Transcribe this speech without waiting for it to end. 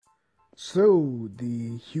So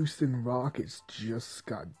the Houston Rockets just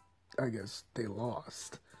got, I guess they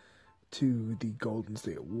lost to the Golden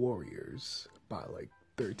State Warriors by like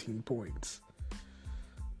 13 points.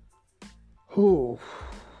 Oh,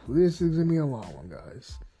 this is gonna be a long one,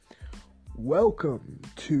 guys. Welcome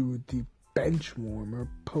to the Benchwarmer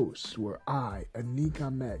Post, where I, Anik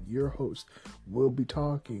Ahmed, your host, will be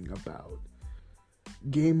talking about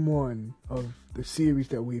Game 1 of the series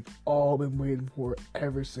that we've all been waiting for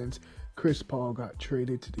ever since Chris Paul got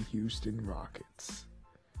traded to the Houston Rockets.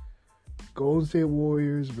 Golden State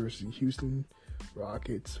Warriors versus Houston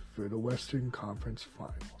Rockets for the Western Conference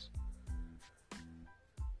Finals.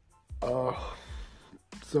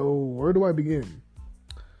 So where do I begin?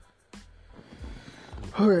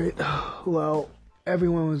 Alright, well,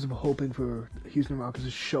 everyone was hoping for Houston Rockets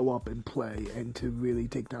to show up and play and to really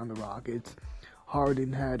take down the Rockets.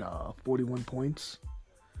 Harden had 41 points.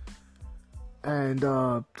 And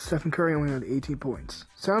Stephen Curry only had 18 points.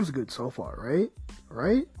 Sounds good so far, right?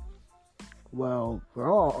 Right? Well,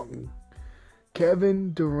 wrong.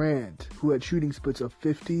 Kevin Durant, who had shooting splits of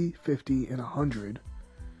 50, 50, and 100,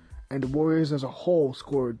 and the Warriors as a whole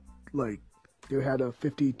scored, they had a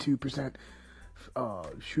 52%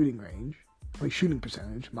 shooting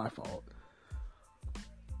percentage, my fault.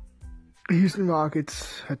 Houston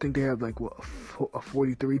Rockets, I think they had a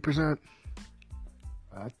 43%.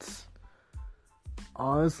 That's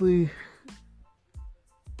honestly,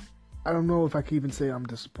 I don't know if I can even say I'm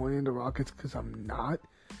disappointed in the Rockets, because I'm not.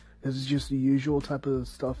 This is just the usual type of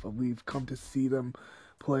stuff we've come to see them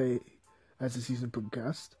play as the season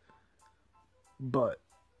progressed. But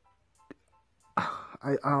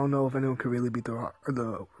I don't know if anyone could really beat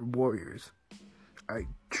the Warriors. I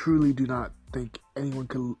truly do not think anyone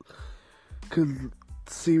could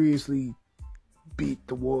seriously beat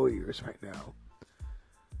the Warriors right now.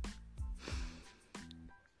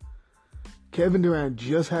 Kevin Durant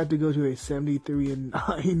just had to go to a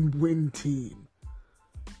 73-9 win team.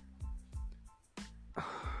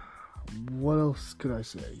 What else could I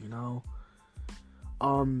say,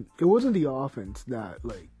 It wasn't the offense that,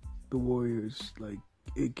 the Warriors,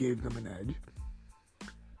 it gave them an edge.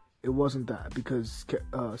 It wasn't that, because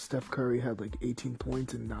Steph Curry had, 18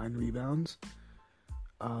 points and 9 rebounds.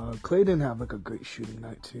 Klay didn't have, a great shooting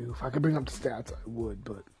night, too. If I could bring up the stats, I would,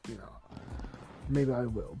 but, maybe I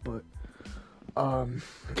will, but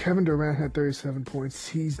Kevin Durant had 37 points.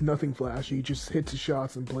 He's nothing flashy. He just hits his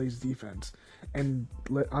shots and plays defense. And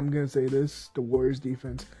I'm going to say this, the Warriors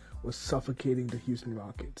defense was suffocating the Houston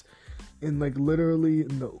Rockets. In literally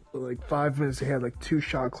in the 5 minutes, they had 2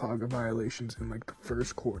 shot clock violations in the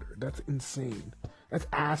first quarter. That's insane. That's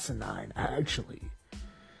asinine, actually.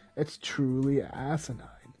 It's truly asinine.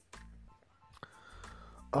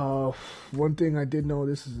 One thing I did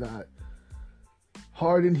notice is that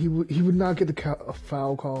Harden, he would not get the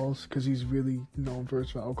foul calls, because he's really known for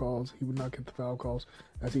his foul calls. He would not get the foul calls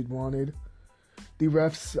as he'd wanted. The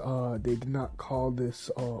refs, they did not call this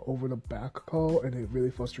over the back call, and it really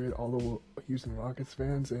frustrated all the Houston Rockets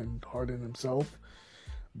fans and Harden himself.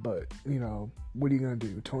 But, what are you going to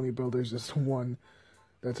do? Tony Brothers is the one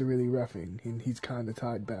that's really reffing, and he's kind of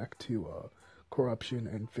tied back to corruption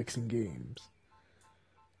and fixing games.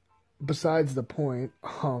 Besides the point,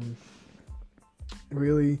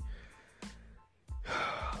 really,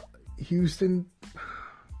 Houston,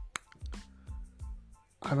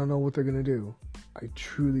 I don't know what they're going to do. I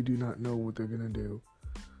truly do not know what they're going to do.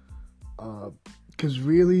 Because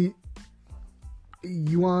really,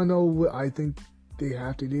 you want to know what I think they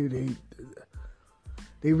have to do?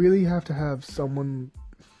 They really have to have someone,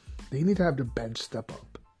 they need to have their bench step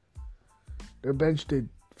up. Their bench did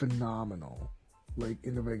phenomenal,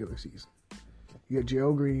 in the regular season. You got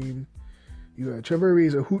Gerald Green, you got Trevor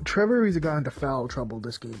Ariza. Trevor Ariza got into foul trouble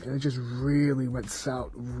this game, and it just really went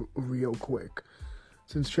south real quick.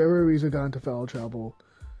 Since Trevor Ariza got into foul trouble,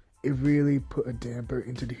 it really put a damper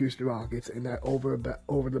into the Houston Rockets, and that over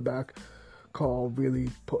the back call really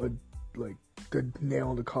put the nail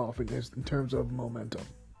in the coffin in terms of momentum.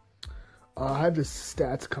 I have the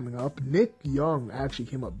stats coming up. Nick Young actually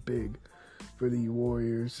came up big for the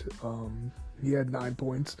Warriors. He had 9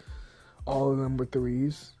 points. All of them were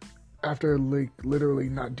threes, after literally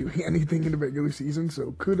not doing anything in the regular season.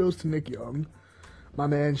 So kudos to Nick Young. My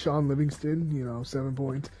man Sean Livingston, 7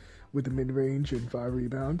 points with the mid-range and 5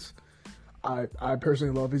 rebounds. I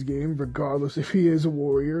personally love his game, regardless if he is a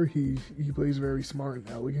Warrior. He plays very smart and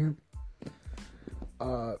elegant.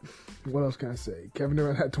 What else can I say? Kevin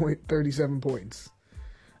Durant had 37 points.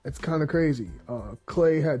 That's kind of crazy.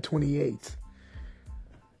 Klay had 28.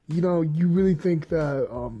 You really think that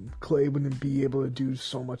Klay wouldn't be able to do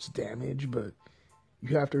so much damage, but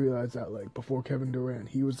you have to realize that, like, before Kevin Durant,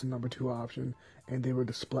 he was the number 2 option, and they were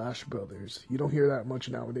the Splash Brothers. You don't hear that much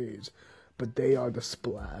nowadays, but they are the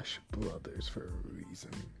Splash Brothers for a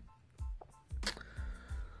reason.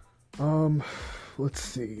 Let's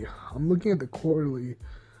see. I'm looking at the quarterly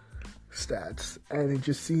stats, and it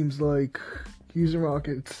just seems like Houston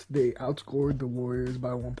Rockets, they outscored the Warriors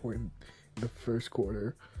by 1 point in the first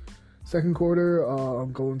quarter. Second quarter,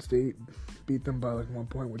 Golden State beat them by like 1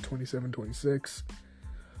 point with 27-26.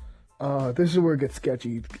 This is where it gets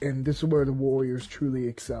sketchy, and this is where the Warriors truly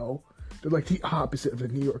excel. They're like the opposite of the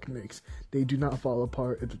New York Knicks. They do not fall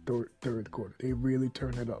apart at the third quarter. They really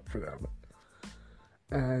turn it up for them.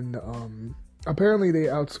 And apparently they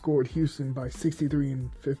outscored Houston by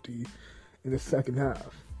 63-50 in the second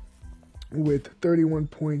half, with 31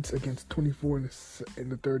 points against 24 in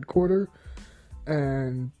the third quarter,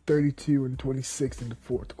 and 32-26 in the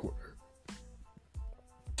fourth quarter.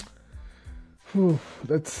 Whew,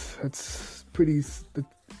 that's pretty. They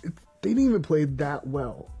didn't even play that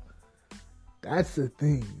well. That's the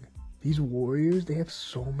thing. These Warriors, they have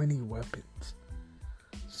so many weapons,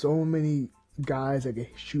 so many guys that can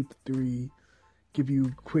shoot the three, give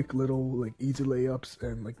you quick little like easy layups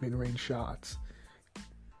and like mid-range shots.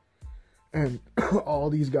 And all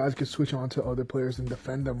these guys can switch on to other players and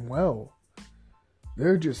defend them well.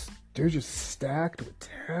 They're just stacked with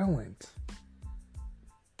talent.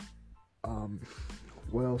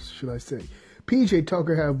 What else should I say? PJ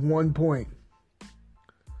Tucker had 1 point.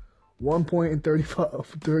 1 point in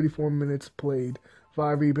 34 minutes played,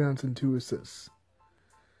 5 rebounds and 2 assists.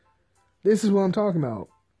 This is what I'm talking about.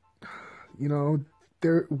 You know,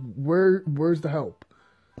 where's the help?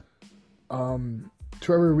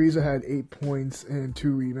 Trevor Ariza had 8 points and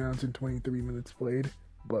 2 rebounds in 23 minutes played,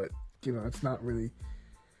 but you know, it's not really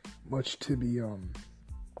much to be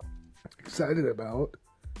excited about.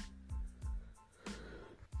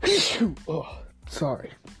 Oh, sorry.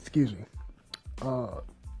 Excuse me.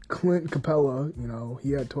 Clint Capella, you know,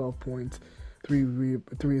 he had 12 points, 3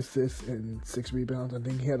 assists, and 6 rebounds. I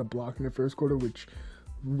think he had a block in the first quarter, which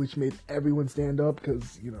made everyone stand up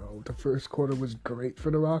because, you know, the first quarter was great for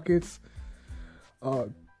the Rockets.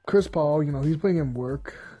 Chris Paul, you know, he's putting in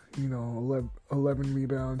work, you know, 11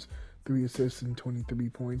 rebounds, 3 assists, and 23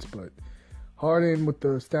 points. But Harden with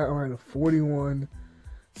the stat line of 41,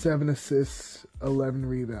 7 assists, 11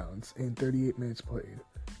 rebounds in 38 minutes played.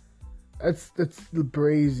 That's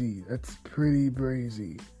brazy. That's pretty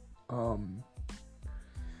brazy.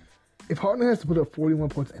 If Harden has to put up 41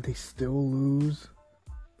 points and they still lose,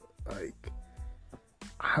 like,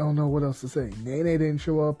 I don't know what else to say. Nene didn't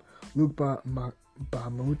show up. Luke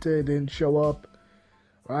Bamute didn't show up.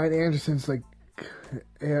 Ryan Anderson's like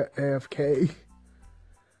AFK.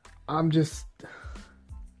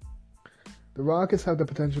 The Rockets have the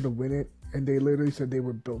potential to win it, and they literally said they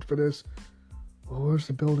were built for this. Well, where's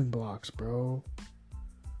the building blocks, bro?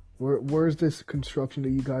 Where's this construction that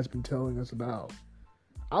you guys been telling us about?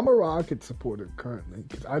 I'm a Rocket supporter currently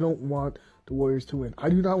because I don't want the Warriors to win. I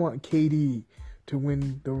do not want KD to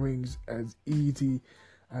win the rings as easy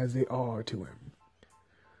as they are to him.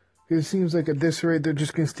 It seems like at this rate they're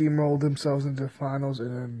just gonna steamroll themselves into the finals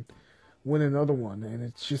and then win another one, and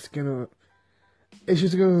it's just gonna.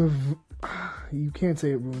 You can't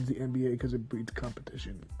say it ruins the NBA because it breeds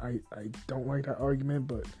competition. I don't like that argument,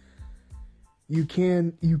 but you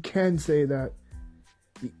can say that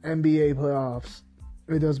the NBA playoffs,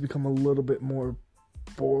 it does become a little bit more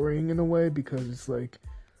boring in a way because it's like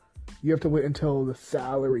you have to wait until the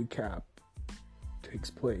salary cap takes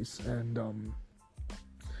place and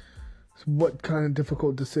what kind of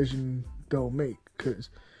difficult decision they'll make,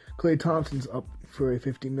 because Klay Thompson's up for a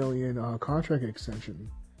 $50 million contract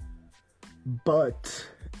extension. But,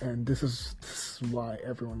 and this is why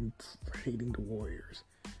everyone's hating the Warriors,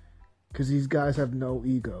 because these guys have no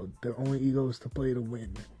ego. Their only ego is to play to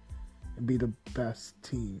win and be the best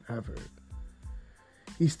team ever.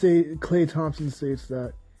 Klay Thompson states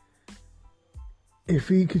that if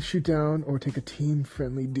he could shoot down or take a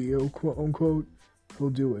team-friendly deal, quote unquote,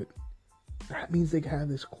 he'll do it. That means they can have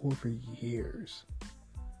this core for years.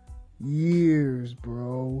 Years,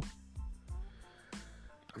 bro.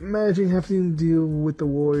 Imagine having to deal with the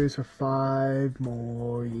Warriors for 5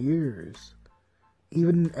 more years.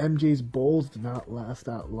 Even MJ's Bulls did not last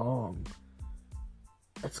that long.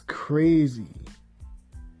 That's crazy.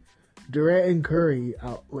 Durant and Curry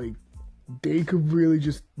they could really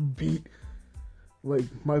just beat like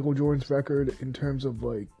Michael Jordan's record in terms of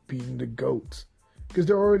like being the GOATs, because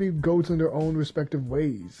they're already GOATs in their own respective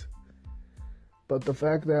ways. But the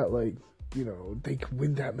fact that, like, you know, they can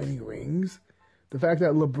win that many rings, the fact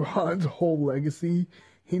that LeBron's whole legacy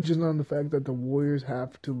hinges on the fact that the Warriors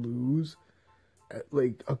have to lose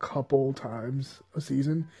like a couple times a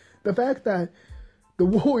season. The fact that the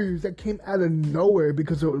Warriors that came out of nowhere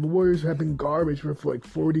because the Warriors have been garbage for like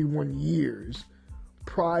 41 years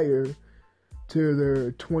prior to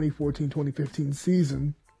their 2014-2015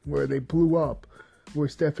 season where they blew up, where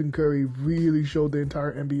Stephen Curry really showed the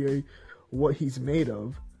entire NBA what he's made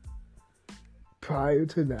of. Prior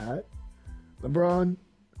to that, LeBron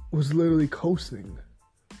was literally coasting.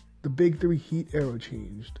 The Big Three Heat era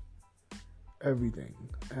changed everything.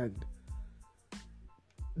 And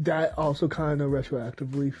that also kind of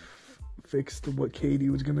retroactively fixed what KD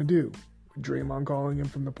was going to do. Draymond calling him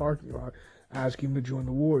from the parking lot, asking him to join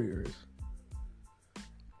the Warriors.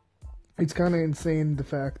 It's kind of insane the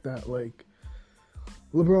fact that, like,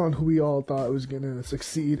 LeBron, who we all thought was going to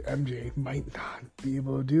succeed MJ, might not be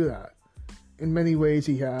able to do that. In many ways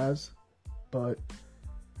he has, but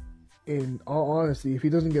in all honesty, if he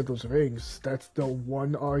doesn't get those rings, that's the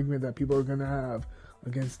one argument that people are going to have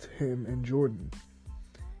against him and Jordan.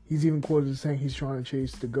 He's even quoted as saying he's trying to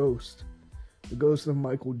chase the ghost of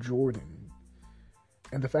Michael Jordan.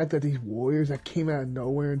 And the fact that these Warriors that came out of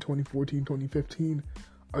nowhere in 2014, 2015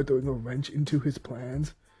 are throwing a wrench into his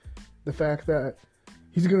plans. The fact that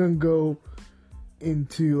he's going to go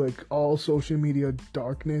into like all social media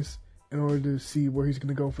darkness in order to see where he's going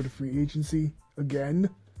to go for the free agency again.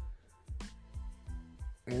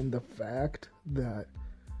 And the fact that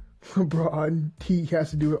LeBron, he has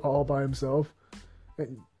to do it all by himself.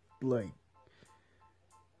 And like,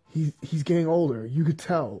 he's getting older. You could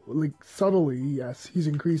tell, like, subtly, yes, he's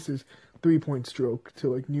increased his 3-point stroke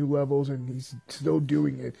to like new levels, and he's still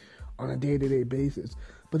doing it on a day-to-day basis.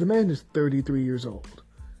 But the man is 33 years old.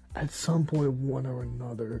 At some point, one or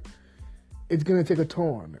another, it's gonna take a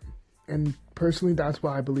toll on him. And personally, that's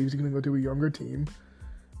why I believe he's gonna go to a younger team,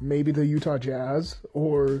 maybe the Utah Jazz,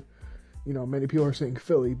 or, you know, many people are saying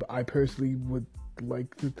Philly, but I personally would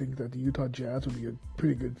like to think that the Utah Jazz would be a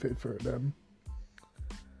pretty good fit for them.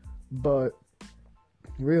 But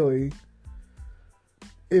really,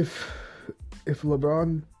 if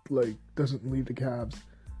LeBron like doesn't leave the Cavs,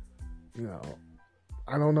 you know,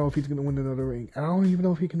 I don't know if he's gonna win another ring. I don't even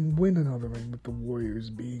know if he can win another ring with the Warriors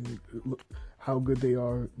being how good they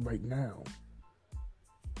are right now.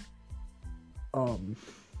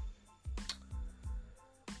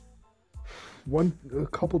 A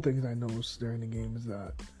couple things I noticed during the game is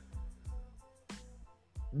that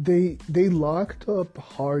they locked up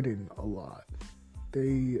Harden a lot.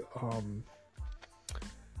 They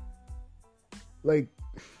like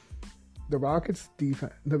the Rockets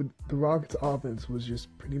defense, the Rockets offense was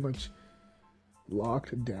just pretty much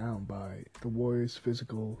locked down by the Warriors'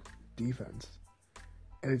 physical defense,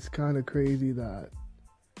 and it's kind of crazy that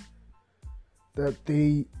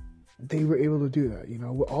they were able to do that. You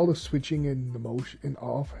know, with all the switching and the motion and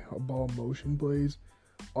off ball motion plays,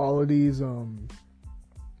 all of these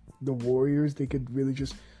the Warriors, they could really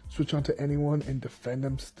just switch onto anyone and defend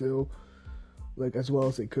them still, like, as well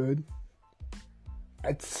as they could.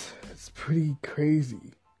 It's pretty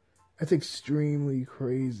crazy. That's extremely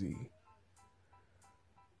crazy.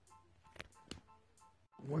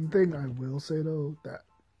 One thing I will say though that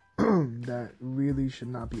that really should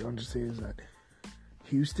not be understated is that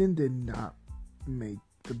Houston did not make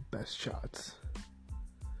the best shots,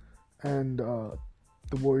 and the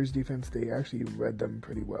Warriors defense, they actually read them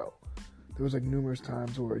pretty well. There was like numerous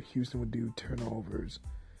times where Houston would do turnovers,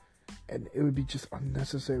 and it would be just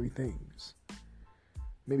unnecessary things.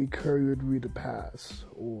 Maybe Curry would read a pass,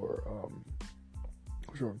 or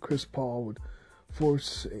Chris Paul would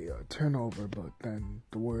force a turnover, but then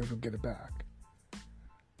the Warriors would get it back.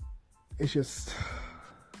 It's just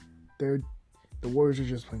the Warriors are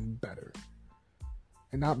just playing better,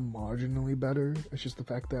 and not marginally better. It's just the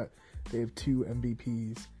fact that they have 2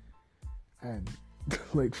 MVPs and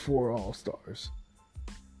like 4 All-Stars.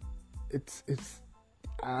 It's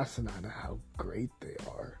asinine how great they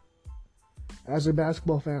are. As a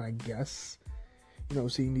basketball fan, I guess, you know,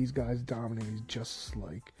 seeing these guys dominate is just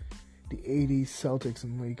like the 80s Celtics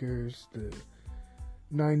and Lakers, the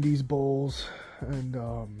 90s Bulls, and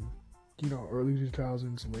you know, early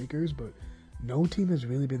 2000s Lakers, but no team has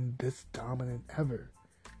really been this dominant ever.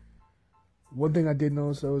 One thing I did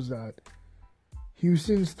notice though is that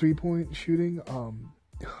Houston's 3-point shooting,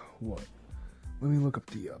 what? Let me look up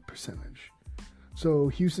the percentage. So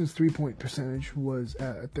Houston's 3-point percentage was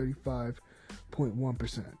at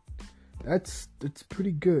 35.1%. That's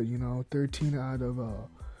pretty good, you know. 13 out of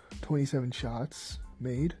 27 shots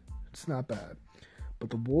made. It's not bad.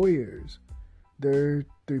 But the Warriors, their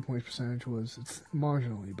 3-point percentage it's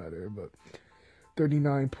marginally better, but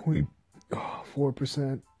 39.8%.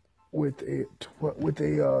 4% with a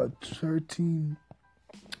 13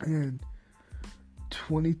 and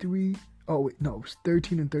 23. Oh wait, no, it's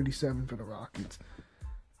 13 and 37 for the Rockets,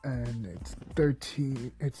 and it's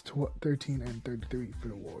 13 and 33 for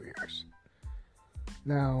the Warriors.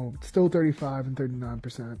 Now, it's still 35 and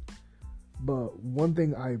 39%, but one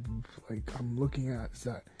thing I'm looking at is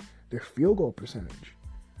that their field goal percentage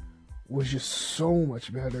was just so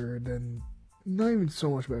much better than, not even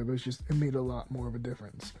so much better, but it made a lot more of a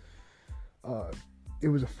difference. It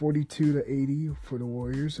was a 42-80 for the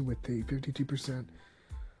Warriors with a 52%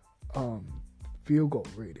 field goal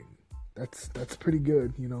rating. That's pretty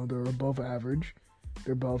good. You know, they're above average.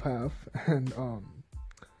 They're above half. And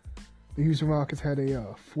the Houston Rockets had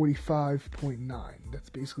a 45.9. That's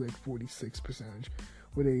basically like 46%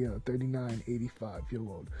 with a 39-85 field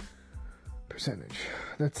goal percentage.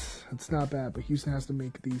 That's not bad, but Houston has to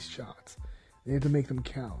make these shots. They have to make them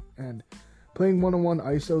count. And playing one-on-one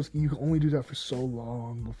ISOs, you can only do that for so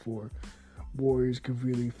long before Warriors could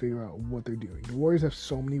really figure out what they're doing. The Warriors have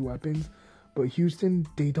so many weapons, but Houston,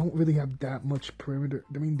 they don't really have that much perimeter.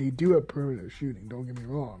 I mean, they do have perimeter shooting, don't get me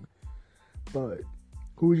wrong. But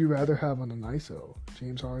who would you rather have on an ISO?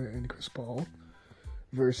 James Harden and Chris Paul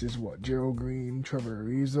versus what? Gerald Green, Trevor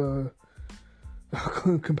Ariza.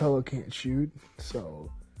 Capella can't shoot,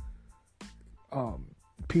 so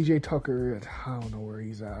PJ Tucker, I don't know where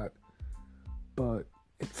he's at, but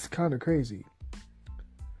it's kind of crazy.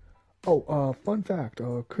 Oh, fun fact,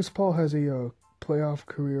 Chris Paul has a playoff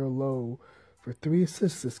career low for 3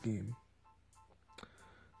 assists this game.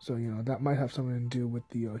 So, you know, that might have something to do with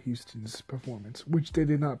the Houston's performance, which they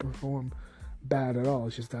did not perform bad at all.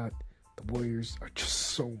 It's just that the Warriors are just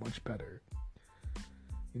so much better.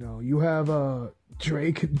 You know, you have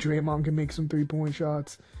Draymond can make some 3-point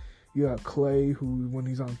shots. You have Clay, who, when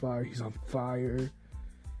he's on fire, he's on fire.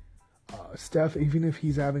 Steph, even if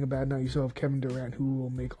he's having a bad night, you still have Kevin Durant, who will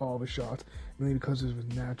make all the shots, mainly because of his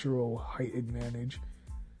natural height advantage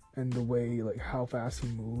and the way, like, how fast he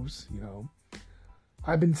moves, you know.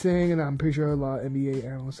 I've been saying, and I'm pretty sure a lot of NBA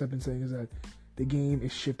analysts have been saying, is that the game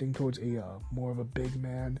is shifting towards a more of a big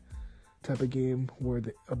man type of game, where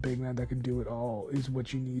a big man that can do it all is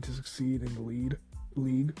what you need to succeed in the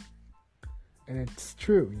league. And it's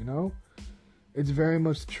true, you know? It's very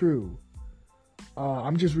much true.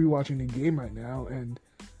 I'm just rewatching the game right now, and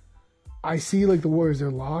I see, like, the Warriors,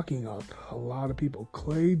 they're locking up a lot of people.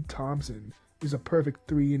 Klay Thompson is a perfect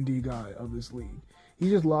 3-and-D guy of this league. He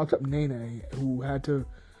just locked up Nene, who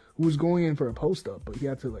was going in for a post-up, but he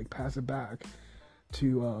had to, like, pass it back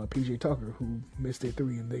to PJ Tucker, who missed a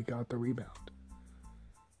 3, and they got the rebound.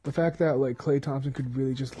 The fact that, like, Klay Thompson could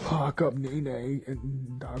really just lock up Nene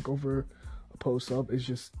and knock over a post-up is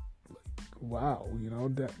just, wow, you know,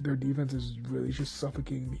 that their defense is really just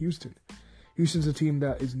suffocating Houston. Houston's a team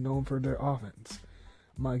that is known for their offense.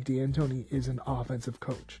 Mike D'Antoni is an offensive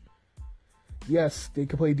coach. Yes, they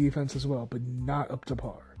can play defense as well, but not up to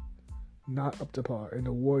par. Not up to par. And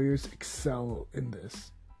the Warriors excel in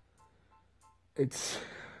this. It's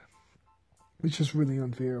just really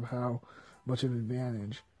unfair of how much of an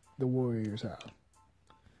advantage the Warriors have.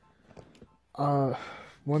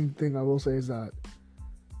 One thing I will say is that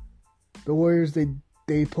the Warriors,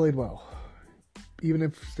 they played well. Even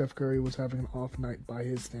if Steph Curry was having an off night by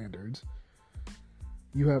his standards,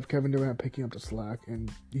 you have Kevin Durant picking up the slack,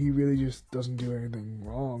 and he really just doesn't do anything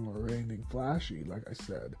wrong or anything flashy, like I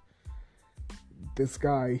said. This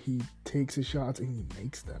guy, he takes his shots and he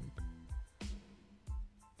makes them.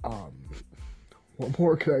 What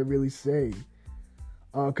more could I really say?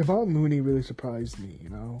 Kevon Looney really surprised me, you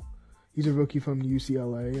know? He's a rookie from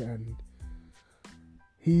UCLA, and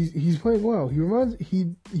he's playing well.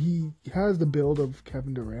 He has the build of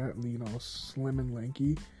Kevin Durant, you know, slim and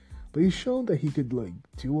lanky, but he's shown that he could, like,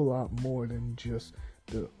 do a lot more than just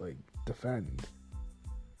defend.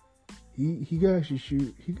 He could actually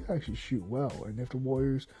shoot. He could actually shoot well, and if the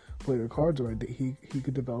Warriors play their cards right, he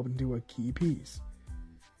could develop into a key piece.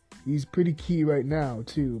 He's pretty key right now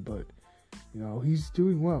too, but you know, he's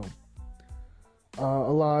doing well. A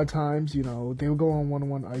lot of times, you know, they would go on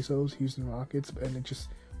one-on-one ISOs, Houston Rockets, and it just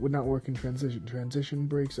would not work in transition. Transition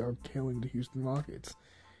breaks are killing the Houston Rockets.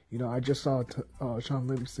 You know, I just saw Sean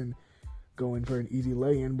Livingston go in for an easy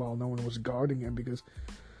lay-in while no one was guarding him because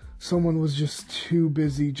someone was just too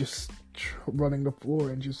busy just running the floor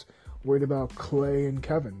and just worried about Clay and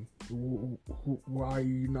Kevin. Why are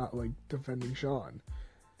you not, like, defending Sean?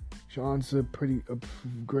 Sean's a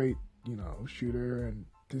great, you know, shooter, and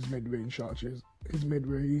his mid-range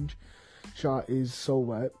shot is so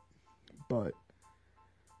wet, but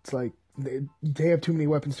it's like, they have too many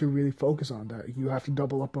weapons to really focus on that. You have to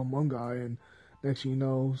double up on one guy, and next thing you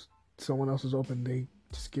know, someone else is open. They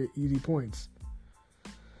just get easy points.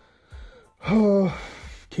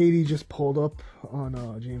 KD just pulled up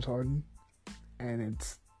on James Harden, and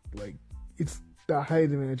it's the height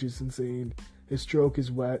advantage is insane. His stroke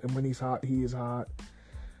is wet, and when he's hot, he is hot.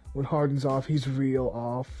 When Harden's off, he's real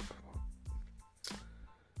off.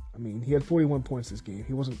 I mean, he had 41 points this game.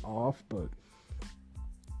 He wasn't off, but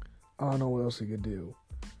I don't know what else he could do.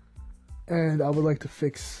 And I would like to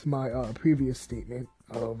fix my previous statement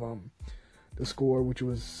of the score, which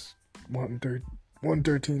was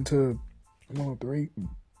 113 to 103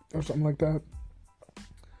 or something like that.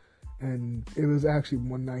 And it was actually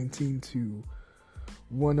 119 to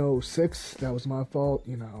 106. That was my fault,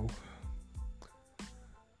 you know.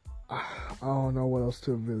 I don't know what else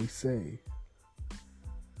to really say.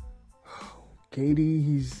 KD,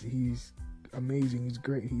 he's amazing. He's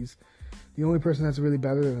great. He's the only person that's really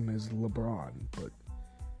better than him is LeBron. But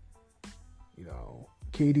you know,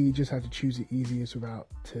 KD just had to choose the easiest route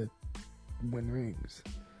to win rings.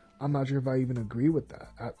 I'm not sure if I even agree with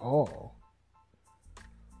that at all.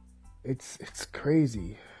 It's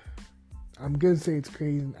crazy. I'm gonna say it's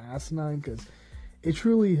crazy and asinine because it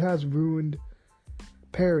truly has ruined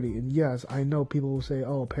parity. And yes, I know people will say,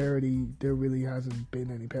 oh, parity, there really hasn't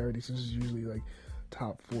been any parity since it's usually like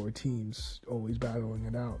top 4 teams always battling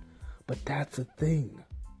it out. But that's a thing.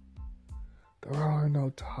 There are no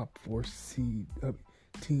top 4 seed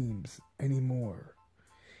teams anymore.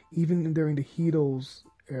 Even during the Heatles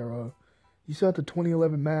era, you saw the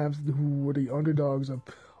 2011 Mavs, who were the underdogs of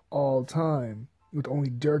all time, with only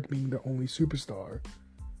Dirk being the only superstar.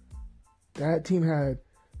 That team had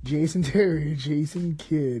Jason Terry, Jason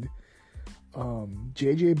Kidd,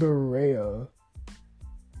 JJ Barea.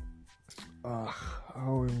 I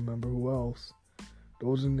don't even remember who else.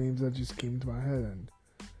 Those are the names that just came to my head. And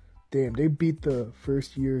damn, they beat the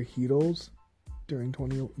first year Heatles during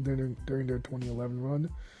their 2011 run.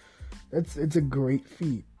 It's a great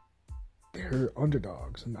feat. They're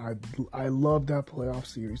underdogs, and I love that playoff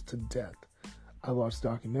series to death. I watched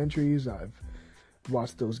documentaries. I've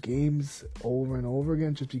watched those games over and over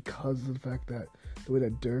again just because of the fact that the way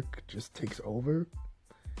that Dirk just takes over,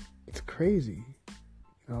 it's crazy,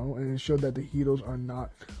 you know. And it showed that the Heatles are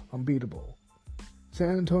not unbeatable.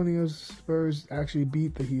 San Antonio Spurs actually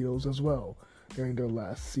beat the Heatles as well during their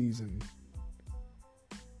last season.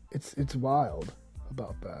 It's wild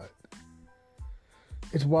about that.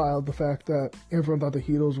 It's wild the fact that everyone thought the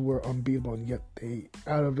Heatles were unbeatable, and yet they,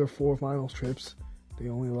 out of their 4 finals trips, they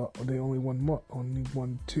only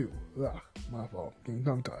won 2. Ugh, my fault, getting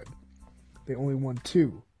tongue-tied. They only won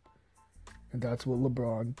 2, and that's when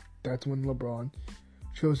LeBron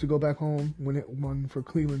chose to go back home, win it one for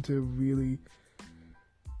Cleveland to really,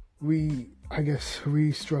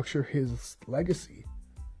 restructure his legacy.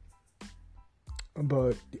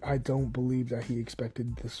 But I don't believe that he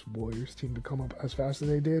expected this Warriors team to come up as fast as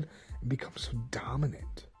they did and become so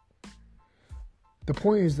dominant. The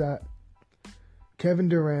point is that Kevin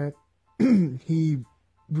Durant, he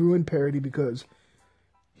ruined parity because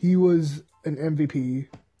he was an MVP.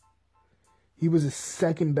 He was the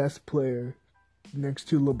second best player next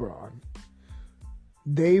to LeBron.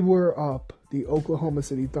 They were up, the Oklahoma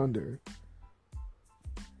City Thunder,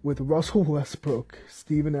 with Russell Westbrook,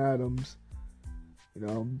 Steven Adams. You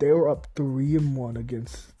know, they were up 3-1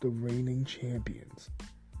 against the reigning champions.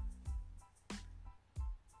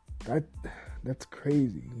 That's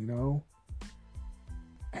crazy, you know.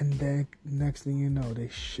 And then next thing you know, they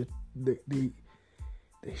shit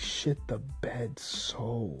the bed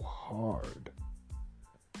so hard.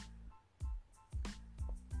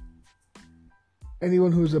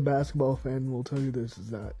 Anyone who's a basketball fan will tell you this, is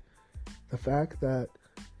that the fact that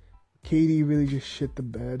KD really just shit the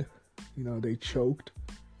bed. You know, they choked.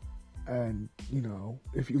 And, you know,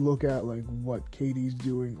 if you look at, like, what KD's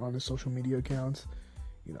doing on his social media accounts,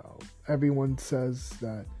 you know, everyone says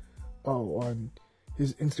that, on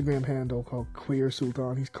his Instagram handle called Queer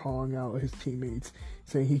Sultan, he's calling out his teammates,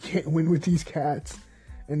 saying he can't win with these cats.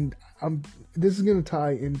 And this is going to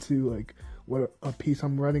tie into, like, what a piece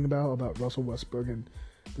I'm writing about Russell Westbrook and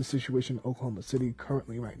the situation in Oklahoma City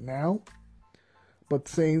currently right now. But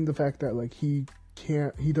saying the fact that, like, he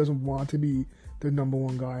doesn't want to be the number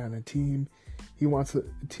one guy on a team. He wants a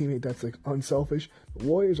teammate that's, like, unselfish. The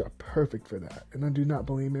Warriors are perfect for that. And I do not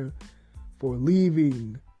blame him for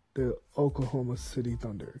leaving the Oklahoma City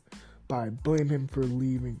Thunder. But I blame him for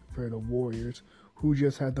leaving for the Warriors, who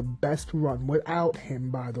just had the best run, without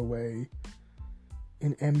him, by the way,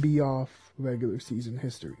 in NBA regular season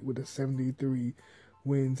history, with a 73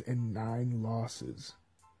 wins and 9 losses.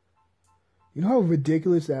 You know how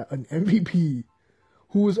ridiculous that an MVP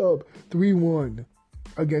who was up 3-1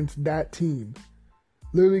 against that team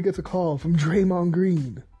literally gets a call from Draymond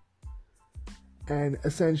Green. And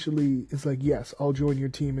essentially, it's like, yes, I'll join your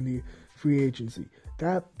team in the free agency.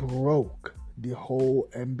 That broke the whole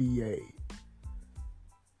NBA.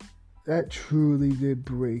 That truly did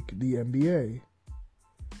break the NBA.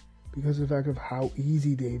 Because of the fact of how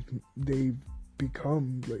easy they've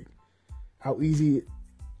become, like, how easy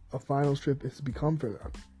a finals trip has become for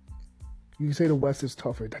them. You can say the West is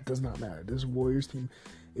tougher. That does not matter. This Warriors team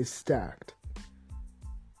is stacked.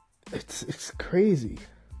 It's crazy.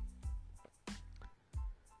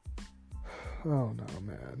 Oh no,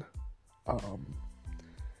 man.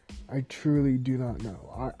 I truly do not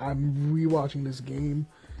know. I'm rewatching this game.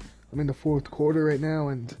 I'm in the fourth quarter right now,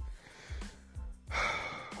 and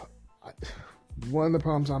one of the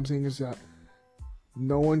problems I'm seeing is that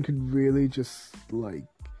no one could really just like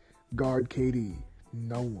guard KD.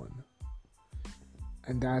 No one.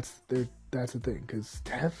 And that's the thing, because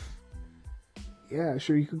Steph, yeah,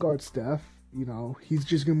 sure, you could guard Steph. You know, he's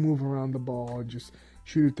just gonna move around the ball and just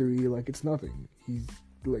shoot a three like it's nothing. He's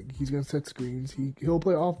gonna set screens. He'll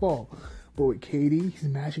play off ball. But with KD, he's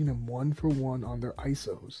matching them 1-for-1 on their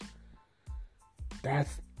ISOs.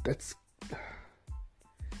 That's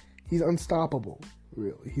he's unstoppable,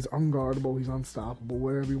 really. He's unguardable, he's unstoppable,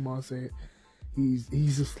 whatever you want to say it.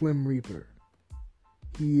 He's a Slim Reaper.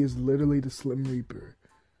 He is literally the Slim Reaper.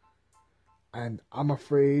 And I'm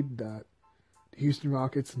afraid that the Houston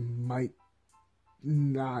Rockets might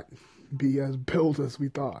not be as built as we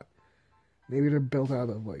thought. Maybe they're built out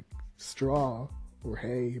of like straw or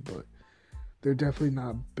hay, but they're definitely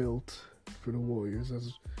not built for the Warriors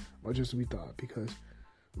as much as we thought, because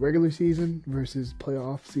regular season versus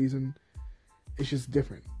playoff season, it's just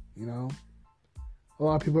different, you know? A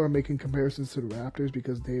lot of people are making comparisons to the Raptors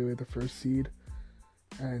because they were the first seed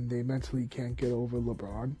and they mentally can't get over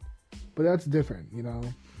LeBron. But that's different, you know?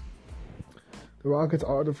 The Rockets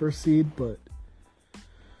are the first seed, but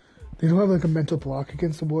they don't have like a mental block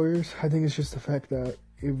against the Warriors. I think it's just the fact that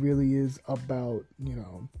it really is about, you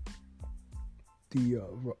know,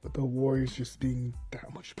 the Warriors just being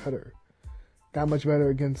that much better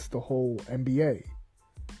against the whole NBA.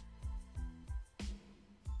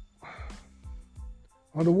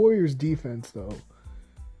 On the Warriors' defense, though,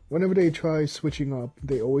 whenever they try switching up,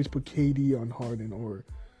 they always put KD on Harden or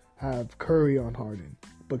have Curry on Harden,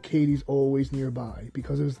 but KD's always nearby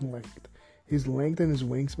because of his length. His length and his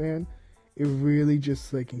wingspan, it really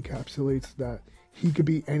just like encapsulates that he could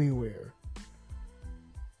be anywhere.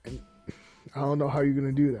 And I don't know how you're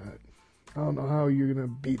gonna do that. I don't know how you're gonna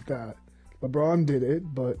beat that. LeBron did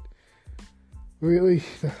it, but really,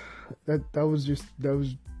 that was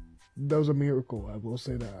a miracle. I will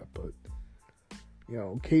say that. But you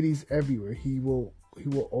know, KD's everywhere. He will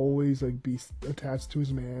always like be attached to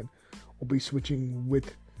his man, or be switching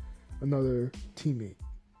with another teammate.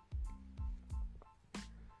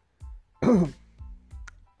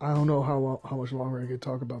 I don't know how much longer I could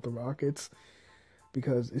talk about the Rockets,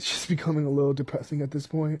 because it's just becoming a little depressing at this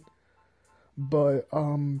point. But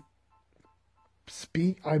I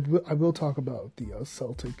will talk about the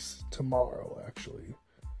Celtics tomorrow, actually,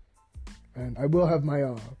 and I will have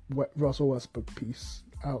my Russell Westbrook piece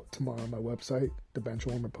out tomorrow on my website,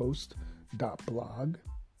 thebenchwarmerpost.blog.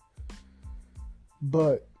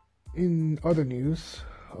 But in other news,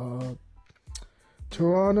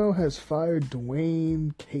 Toronto has fired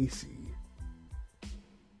Dwayne Casey.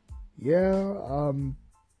 Yeah,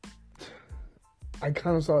 I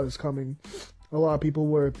kind of saw this coming. A lot of people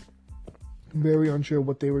were very unsure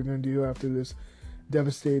what they were going to do after this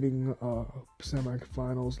devastating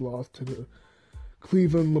semifinals loss to the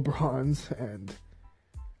Cleveland LeBrons, and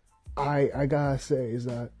I gotta say is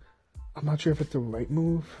that I'm not sure if it's the right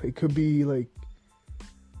move. It could be like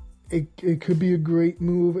it could be a great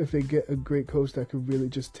move if they get a great coach that could really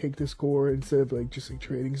just take the score instead of like just like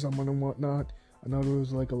trading someone and whatnot. I know there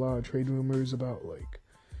was like a lot of trade rumors about like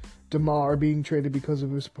DeMar being traded because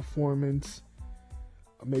of his performance,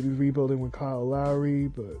 maybe rebuilding with Kyle Lowry,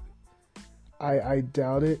 but I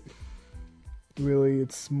doubt it. Really,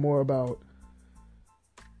 it's more about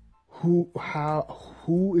who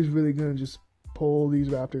is really gonna just pull these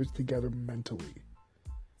Raptors together mentally.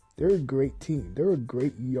 They're a great team. They're a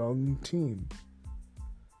great young team.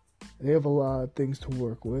 They have a lot of things to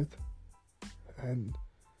work with. And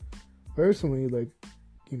personally, like,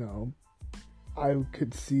 you know, I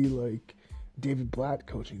could see, like, David Blatt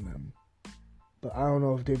coaching them. But I don't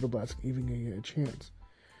know if David Blatt's even going to get a chance.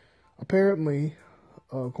 Apparently,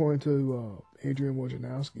 according to Adrian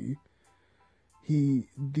Wojnarowski,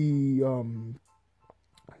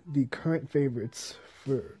 the current favorites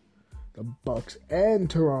for the Bucks and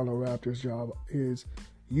Toronto Raptors job is,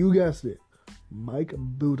 you guessed it, Mike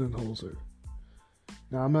Budenholzer.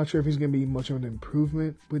 Now, I'm not sure if he's going to be much of an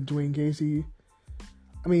improvement with Dwayne Casey.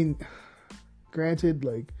 I mean, granted,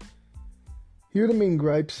 like, here are the main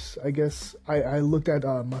gripes, I guess. I looked at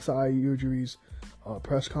Masai Ujiri's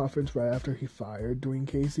press conference right after he fired Dwayne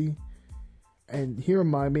Casey. And here are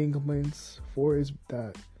my main complaints for is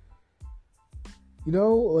that, you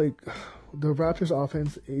know, like, the Raptors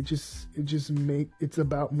offense, it's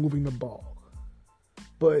about moving the ball.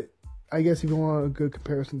 But I guess if you want a good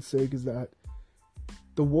comparison's sake is that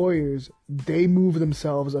the Warriors, they move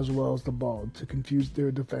themselves as well as the ball to confuse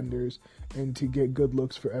their defenders and to get good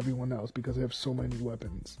looks for everyone else because they have so many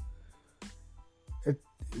weapons.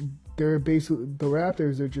 They're basically, the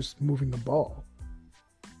Raptors are just moving the ball.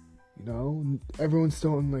 You know, everyone's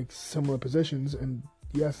still in like similar positions, and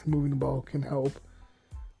yes, moving the ball can help,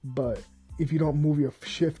 but if you don't move your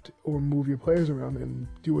shift or move your players around and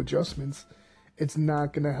do adjustments, it's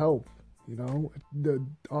not going to help. You know, the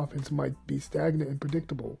offense might be stagnant and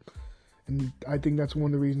predictable. And I think that's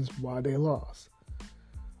one of the reasons why they lost.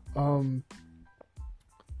 What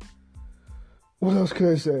else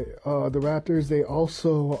could I say? The Raptors, they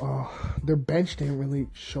also, their bench didn't really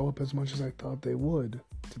show up as much as I thought they would,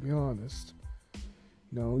 to be honest.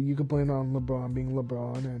 You know, you could blame it on LeBron being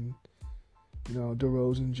LeBron and, you know,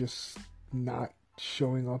 DeRozan just not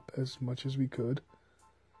showing up as much as we could.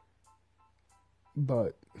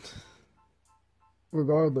 But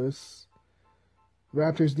regardless,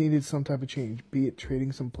 Raptors needed some type of change, be it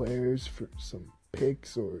trading some players for some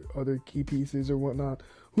picks or other key pieces or whatnot.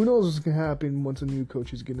 Who knows what's going to happen once a new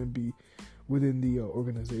coach is going to be within the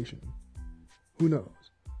organization. Who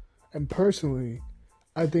knows? And personally,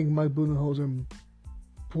 I think Mike Budenholzer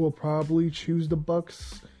will probably choose the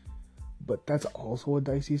Bucks, but that's also a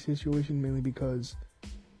dicey situation, mainly because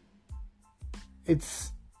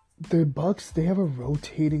it's the Bucks, they have a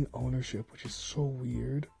rotating ownership, which is so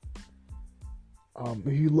weird.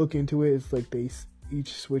 If you look into it, it's like they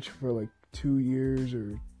each switch for like 2 years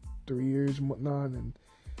or 3 years and whatnot, and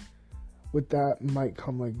with that might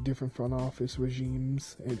come like different front office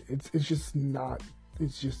regimes, and it's just not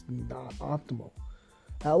optimal.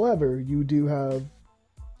 However, you do have,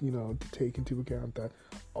 you know, to take into account that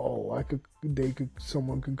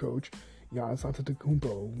someone can coach Giannis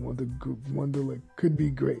Antetokounmpo, one of the like could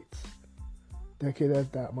be greats. That kid has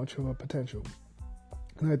that much of a potential,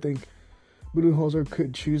 and I think Budenholzer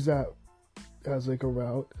could choose that as like a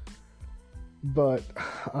route, but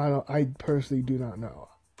I personally do not know.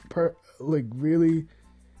 Really,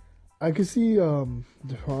 I could see the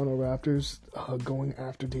Toronto Raptors going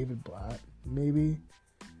after David Blatt, maybe,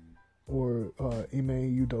 or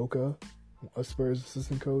Ime Udoka, a Spurs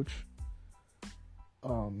assistant coach.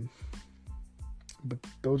 But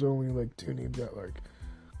those are only like two names that like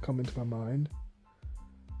come into my mind.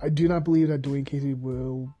 I do not believe that Dwayne Casey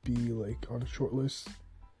will be like on a short list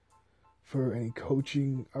for any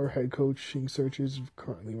coaching or head coaching searches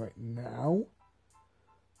currently right now.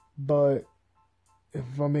 But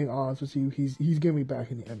if I'm being honest with you, he's gonna be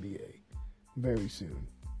back in the NBA very soon.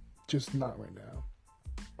 Just not right now.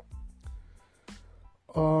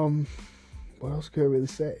 What else could I really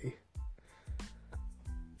say?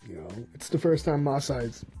 You know, it's the first time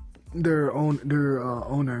Masai's their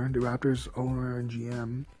owner, the Raptors owner and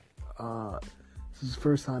GM. This is the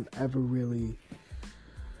first time ever really.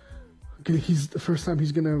 He's the first time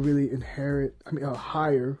he's gonna really hire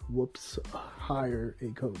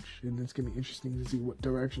a coach, and it's gonna be interesting to see what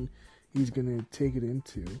direction he's gonna take it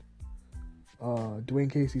into.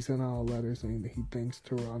 Dwayne Casey sent out a letter saying that he thanks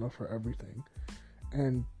Toronto for everything,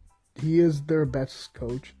 and he is their best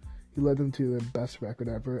coach. He led them to their best record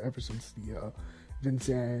ever since the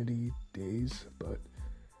Vinsanity days. But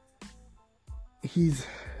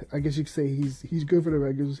I guess you could say he's good for the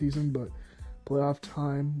regular season, but playoff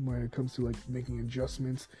time, when it comes to like making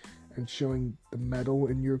adjustments and showing the metal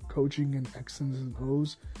in your coaching and X's and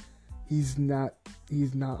O's, he's not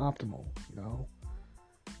optimal, you know.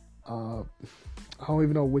 I don't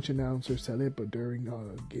even know which announcer said it, but during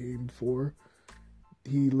Game 4,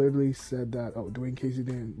 he literally said that Dwayne Casey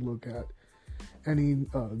didn't look at any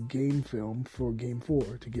game film for Game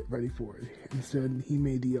 4 to get ready for it. Instead, he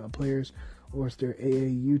made the players watch their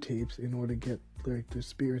AAU tapes in order to get like their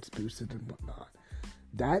spirits boosted and whatnot.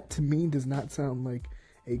 That to me does not sound like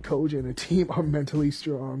a coach and a team are mentally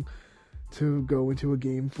strong to go into a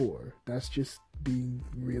Game 4. That's just being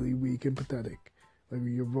really weak and pathetic. Like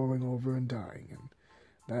you're rolling over and dying, and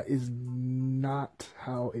that is not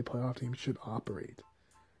how a playoff team should operate.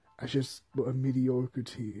 That's just a mediocre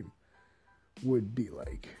team would be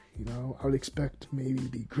like. You know, I would expect maybe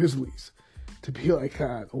the Grizzlies to be like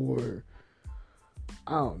that, or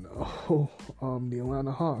I don't know, the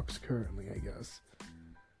Atlanta Hawks currently, I guess.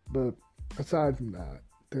 But aside from that,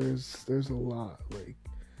 there's a lot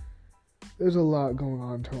there's a lot going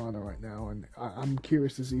on in Toronto right now, and I'm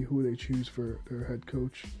curious to see who they choose for their head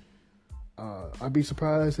coach. I'd be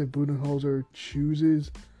surprised if Budenholzer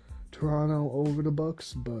chooses Toronto over the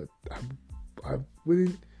Bucks, but I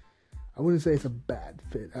wouldn't say it's a bad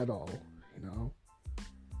fit at all, you know.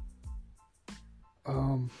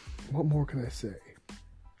 What more can I say?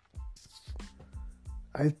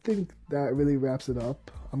 I think that really wraps it up.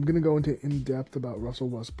 I'm gonna go into in depth about Russell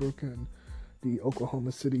Westbrook and the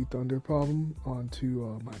Oklahoma City Thunder problem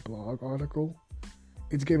onto my blog article.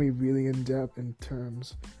 It's gonna be really in depth in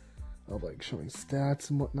terms of like showing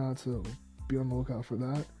stats and whatnot, so be on the lookout for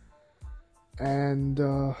that. And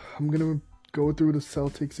I'm gonna go through the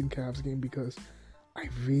Celtics and Cavs game because I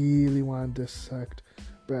really want to dissect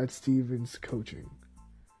Brad Stevens' coaching.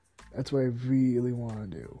 That's what I really want to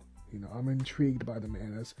do. You know, I'm intrigued by the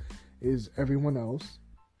man, as is everyone else.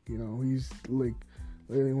 You know, he's like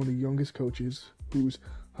literally one of the youngest coaches whose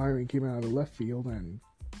hiring came out of left field, and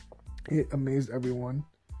it amazed everyone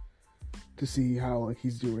to see how like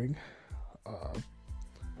he's doing.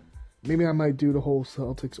 Maybe I might do the whole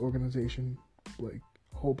Celtics organization, like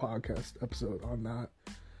whole podcast episode on that.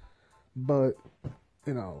 But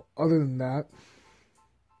you know, other than that,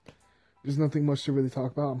 there's nothing much to really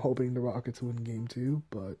talk about. I'm hoping the Rockets win game 2,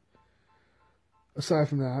 but aside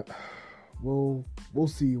from that, we'll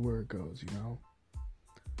see where it goes, you know.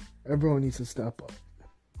 Everyone needs to step up.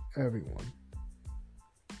 Everyone.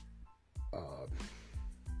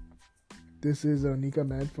 This is Nika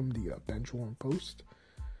Med from the Benchwarm Post,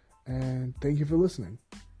 and thank you for listening.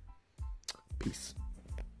 Peace.